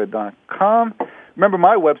VoiceAmerica.com. Remember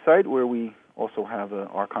my website, where we also have an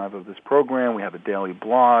archive of this program. We have a daily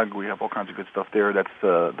blog. We have all kinds of good stuff there. That's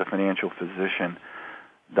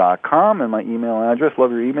thefinancialphysician.com, and my email address,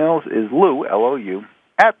 love your emails, is Lou, L-O-U,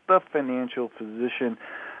 at thefinancialphysician.com.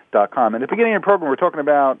 And at the beginning of the program, we're talking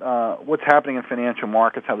about what's happening in financial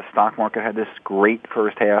markets, how the stock market had this great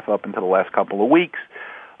first half up until the last couple of weeks,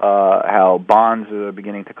 how bonds are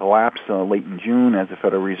beginning to collapse late in June as the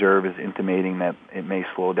Federal Reserve is intimating that it may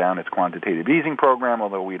slow down its quantitative easing program,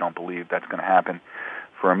 although we don't believe that's going to happen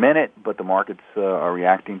for a minute, but the markets are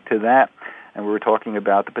reacting to that. and we were talking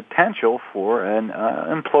about the potential for an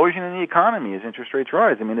implosion in the economy as interest rates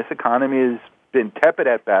rise. I mean, this economy has been tepid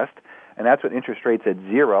at best, and that's with interest rates at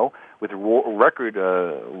zero, with record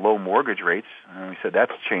low mortgage rates. And we said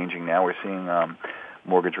that's changing now. We're seeing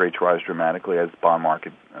mortgage rates rise dramatically as bond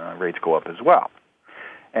market rates go up as well.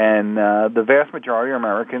 And the vast majority of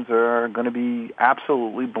Americans are going to be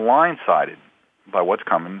absolutely blindsided by what's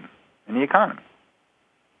coming in the economy.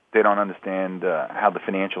 They don't understand how the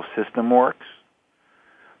financial system works.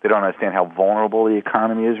 They don't understand how vulnerable the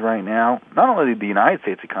economy is right now. Not only the United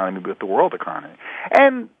States economy, but the world economy.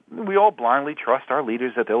 And we all blindly trust our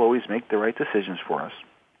leaders that they'll always make the right decisions for us.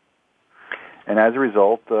 And as a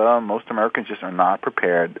result, most Americans just are not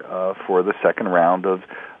prepared for the second round of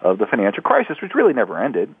the financial crisis, which really never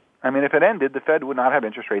ended. I mean, if it ended, the Fed would not have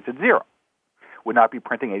interest rates at zero, would not be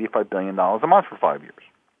printing $85 billion a month for 5 years.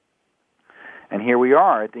 And here we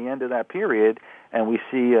are at the end of that period, and we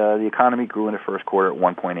see the economy grew in the first quarter at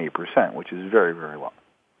 1.8%, which is very, very low.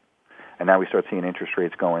 And now we start seeing interest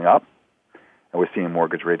rates going up, and we're seeing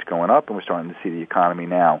mortgage rates going up, and we're starting to see the economy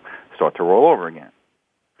now start to roll over again.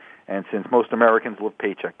 And since most Americans live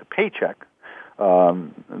paycheck to paycheck, they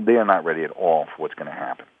are not ready at all for what's going to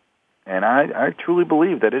happen. And I truly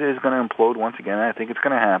believe that it is going to implode once again. I think it's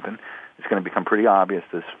going to happen. It's going to become pretty obvious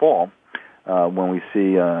this fall when we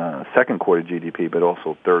see second quarter GDP, but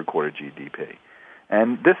also third quarter GDP.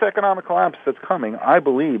 And this economic collapse that's coming, I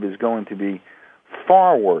believe, is going to be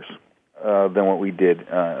far worse than what we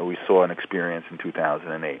saw and experienced in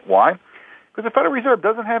 2008. Why? Because the Federal Reserve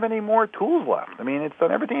doesn't have any more tools left. I mean, it's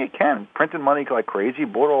done everything it can, printed money like crazy,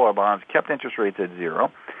 bought all our bonds, kept interest rates at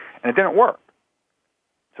zero, and it didn't work.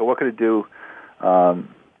 So what could it do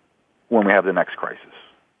when we have the next crisis?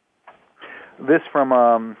 This from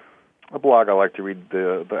a blog I like to read,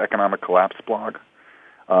 the Economic Collapse blog.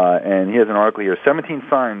 And he has an article here, 17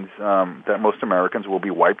 signs that most Americans will be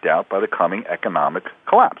wiped out by the coming economic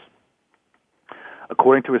collapse.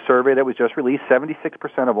 According to a survey that was just released,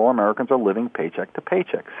 76% of all Americans are living paycheck to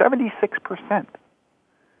paycheck. 76%.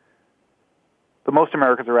 But most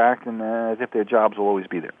Americans are acting as if their jobs will always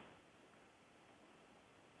be there.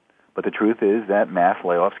 But the truth is that mass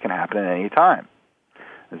layoffs can happen at any time.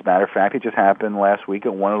 As a matter of fact, it just happened last week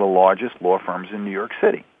at one of the largest law firms in New York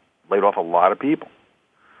City. Laid off a lot of people.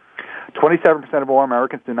 27% of all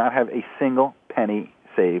Americans do not have a single penny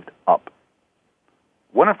saved up.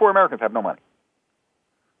 1 in 4 Americans have no money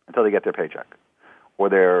until they get their paycheck, or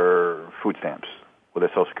their food stamps, or their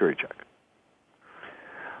Social Security check.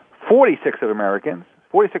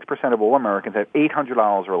 46% of all Americans have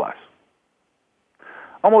 $800 or less.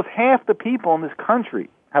 Almost half the people in this country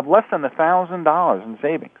have less than $1,000 in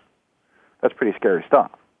savings. That's pretty scary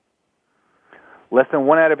stuff. Less than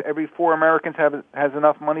 1 out of every 4 Americans has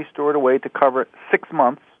enough money stored away to cover 6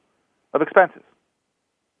 months of expenses.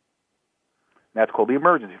 That's called the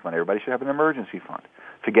emergency fund. Everybody should have an emergency fund.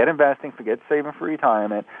 Forget investing, forget saving for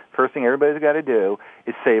retirement. First thing everybody's got to do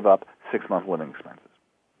is save up 6 months living expenses.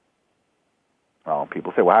 Well,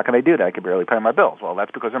 people say, well, how can I do that? I can barely pay my bills. Well,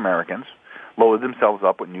 that's because Americans load themselves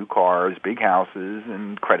up with new cars, big houses,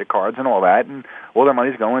 and credit cards and all that, and all their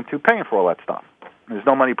money's going to paying for all that stuff. There's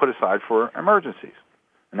no money put aside for emergencies.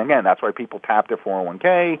 And again, that's why people tap their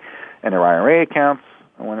 401k and their IRA accounts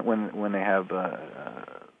when they have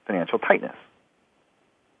financial tightness.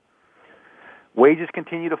 Wages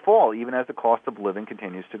continue to fall even as the cost of living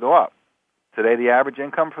continues to go up. Today, the average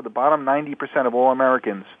income for the bottom 90% of all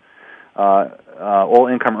Americans, all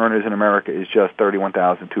income earners in America, is just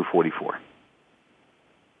 $31,244.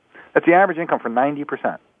 That's the average income for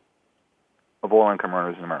 90% of all income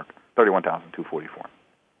earners in America, $31,244.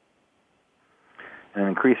 And an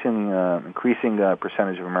increasing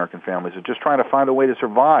percentage of American families are just trying to find a way to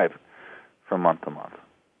survive from month to month.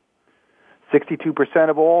 62%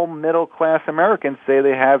 of all middle-class Americans say they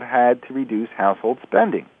have had to reduce household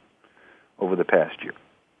spending over the past year.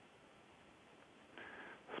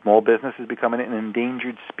 Small business is becoming an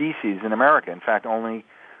endangered species in America. In fact, only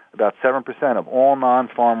about 7% of all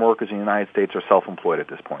non-farm workers in the United States are self-employed at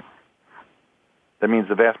this point. That means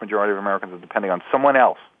the vast majority of Americans are depending on someone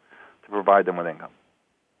else to provide them with income.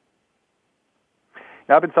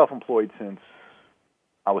 Now, I've been self-employed since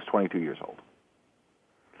I was 22 years old.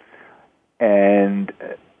 And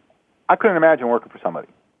I couldn't imagine working for somebody.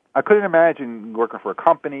 I couldn't imagine working for a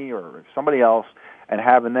company or somebody else and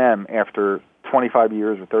having them, after 25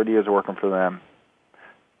 years or 30 years of working for them,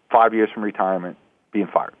 5 years from retirement, being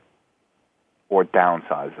fired or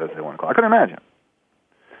downsized, as they want to call it. I couldn't imagine.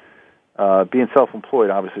 Being self-employed,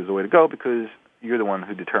 obviously, is the way to go because you're the one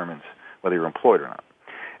who determines whether you're employed or not.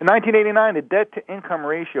 In 1989, the debt-to-income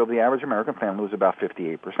ratio of the average American family was about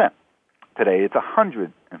 58%. Today, it's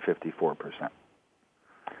 154%.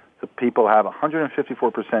 So people have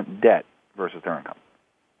 154% debt versus their income.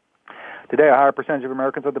 Today, a higher percentage of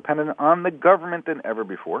Americans are dependent on the government than ever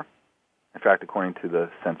before. In fact, according to the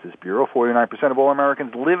Census Bureau, 49% of all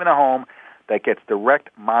Americans live in a home that gets direct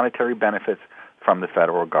monetary benefits from the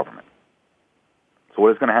federal government. So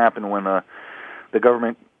what is going to happen when the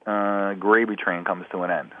government gravy train comes to an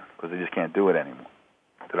end? Because they just can't do it anymore.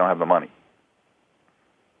 They don't have the money.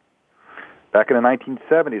 Back in the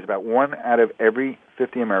 1970s, about 1 out of every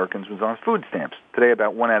 50 Americans was on food stamps. Today,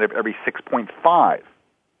 about 1 out of every 6.5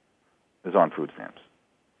 is on food stamps.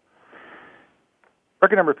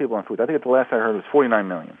 Record number of people on food. I think at the last I heard was 49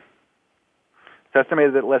 million. It's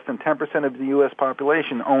estimated that less than 10% of the U.S.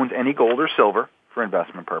 population owns any gold or silver for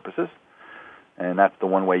investment purposes, and that's the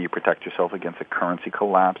one way you protect yourself against a currency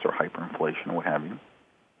collapse or hyperinflation or what have you.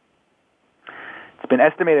 It's been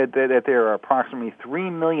estimated that there are approximately 3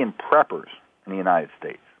 million preppers in the United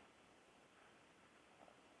States.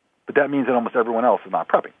 But that means that almost everyone else is not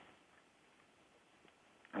prepping.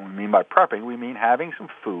 And what we mean by prepping, we mean having some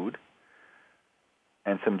food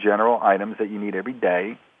and some general items that you need every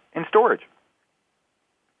day in storage.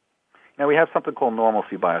 Now, we have something called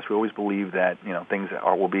normalcy bias. We always believe that, things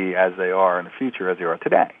will be as they are in the future as they are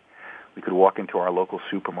today. We could walk into our local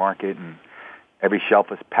supermarket and every shelf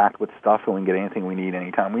is packed with stuff and we can get anything we need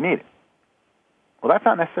anytime we need it. Well, that's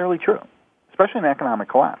not necessarily true, especially in economic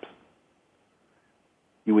collapse.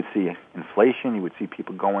 You would see inflation. You would see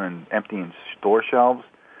people going and emptying store shelves.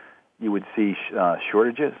 You would see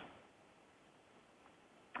shortages.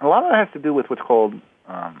 A lot of that has to do with what's called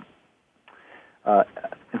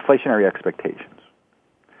inflationary expectations.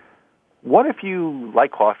 What if you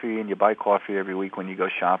like coffee and you buy coffee every week when you go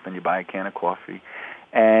shop and you buy a can of coffee?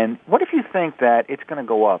 And what if you think that it's going to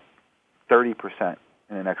go up 30%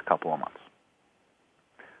 in the next couple of months?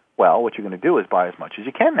 Well, what you're going to do is buy as much as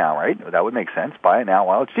you can now, right? That would make sense. Buy it now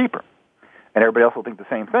while it's cheaper. And everybody else will think the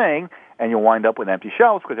same thing, and you'll wind up with empty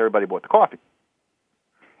shelves because everybody bought the coffee.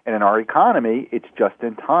 And in our economy, it's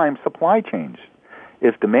just-in-time supply chains.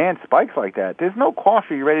 If demand spikes like that, there's no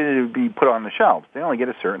coffee ready to be put on the shelves. They only get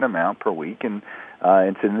a certain amount per week, and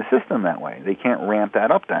it's in the system that way. They can't ramp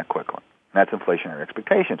that up that quickly. And that's inflationary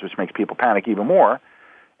expectations, which makes people panic even more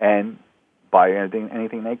and buy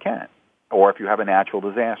anything they can. Or if you have a natural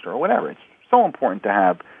disaster or whatever, it's so important to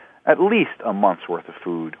have at least a month's worth of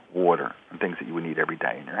food, water, and things that you would need every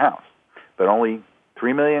day in your house. But only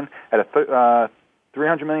 3 million, out of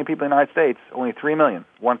 300 million people in the United States, only 3 million,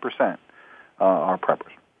 1%, are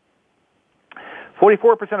preppers.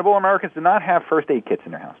 44% of all Americans do not have first aid kits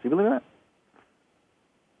in their house. Do you believe that?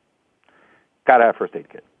 Got to have first aid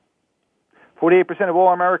kit. 48% of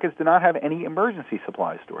all Americans do not have any emergency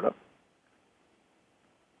supplies stored up.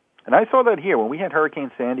 And I saw that here when we had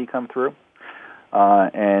Hurricane Sandy come through,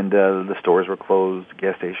 and the stores were closed,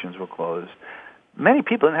 gas stations were closed. Many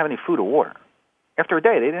people didn't have any food or water. After a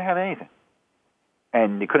day, they didn't have anything.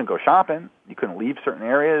 And you couldn't go shopping. You couldn't leave certain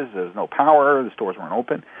areas. There was no power. The stores weren't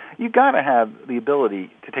open. You got to have the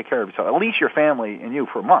ability to take care of yourself, at least your family and you,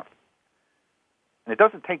 for a month. And it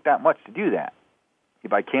doesn't take that much to do that. You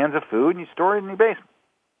buy cans of food and you store it in your basement.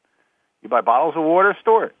 You buy bottles of water,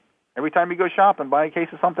 store it. Every time you go shopping, buy a case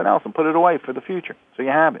of something else and put it away for the future. So you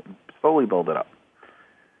have it. Slowly build it up.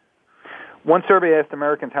 One survey asked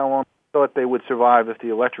Americans how long they thought they would survive if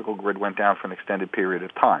the electrical grid went down for an extended period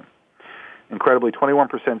of time. Incredibly, 21%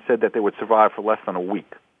 said that they would survive for less than a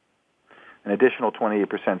week. An additional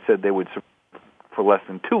 28% said they would survive for less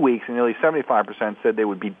than 2 weeks, and nearly 75% said they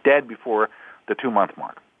would be dead before the 2-month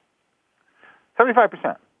mark.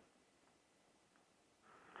 75%.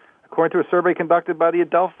 According to a survey conducted by the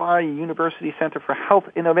Adelphi University Center for Health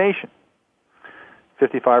Innovation,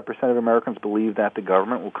 55% of Americans believe that the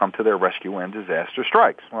government will come to their rescue when disaster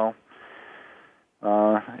strikes. Well,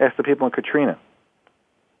 ask the people in Katrina.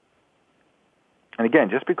 And again,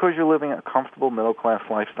 just because you're living a comfortable middle-class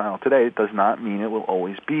lifestyle today, it does not mean it will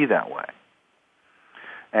always be that way.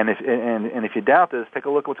 And if you doubt this, take a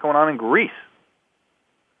look at what's going on in Greece.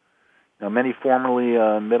 Now, many formerly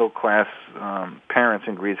middle-class parents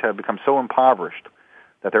in Greece have become so impoverished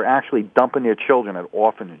that they're actually dumping their children at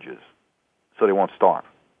orphanages so they won't starve.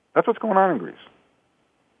 That's what's going on in Greece.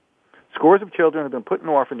 Scores of children have been put in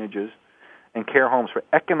orphanages and care homes for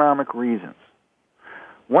economic reasons.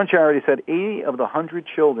 One charity said 80 of the 100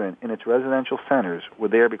 children in its residential centers were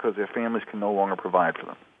there because their families can no longer provide for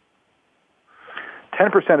them.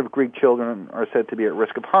 10% of Greek children are said to be at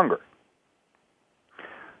risk of hunger.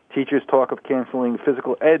 Teachers talk of canceling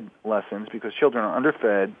physical ed lessons because children are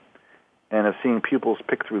underfed and of seeing pupils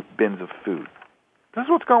pick through bins of food. This is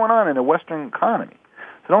what's going on in the Western economy.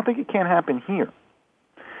 So don't think it can't happen here.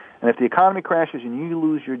 And if the economy crashes and you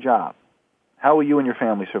lose your job, how will you and your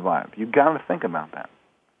family survive? You've got to think about that.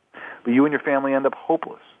 But you and your family end up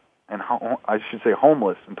hopeless, and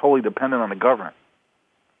homeless, and totally dependent on the government.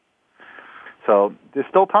 So there's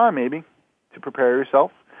still time, maybe, to prepare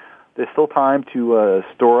yourself. There's still time to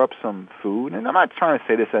store up some food. And I'm not trying to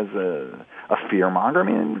say this as a fear-monger. I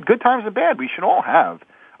mean, good times are bad. We should all have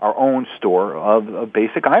our own store of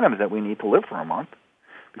basic items that we need to live for a month,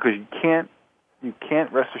 because you can't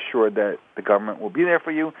rest assured that the government will be there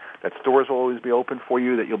for you, that stores will always be open for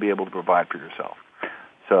you, that you'll be able to provide for yourself.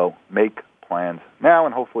 So make plans now,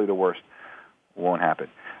 and hopefully the worst won't happen.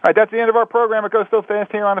 All right, that's the end of our program. It goes so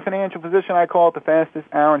fast here on The Financial Physician. I call it the fastest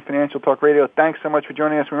hour in financial talk radio. Thanks so much for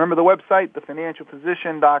joining us. Remember the website,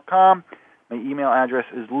 thefinancialphysician.com. My email address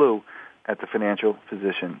is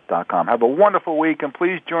lou@thefinancialphysician.com. Have a wonderful week, and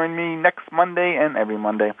please join me next Monday and every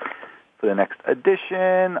Monday for the next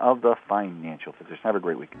edition of The Financial Physician. Have a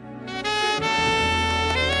great week.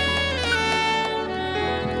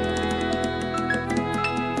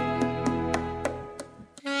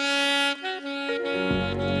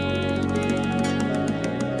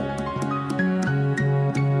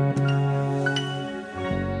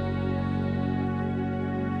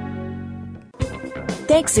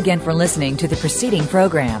 Thanks again for listening to the preceding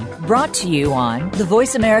program, brought to you on the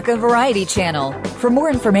Voice America Variety Channel. For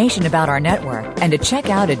more information about our network and to check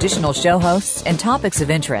out additional show hosts and topics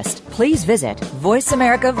of interest, please visit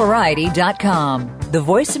voiceamericavariety.com. The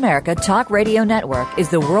Voice America Talk Radio Network is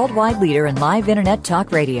the worldwide leader in live Internet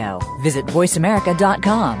talk radio. Visit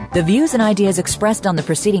voiceamerica.com. The views and ideas expressed on the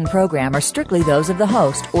preceding program are strictly those of the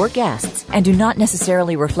host or guests and do not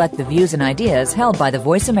necessarily reflect the views and ideas held by the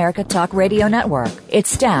Voice America Talk Radio Network, its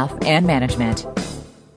staff, and management.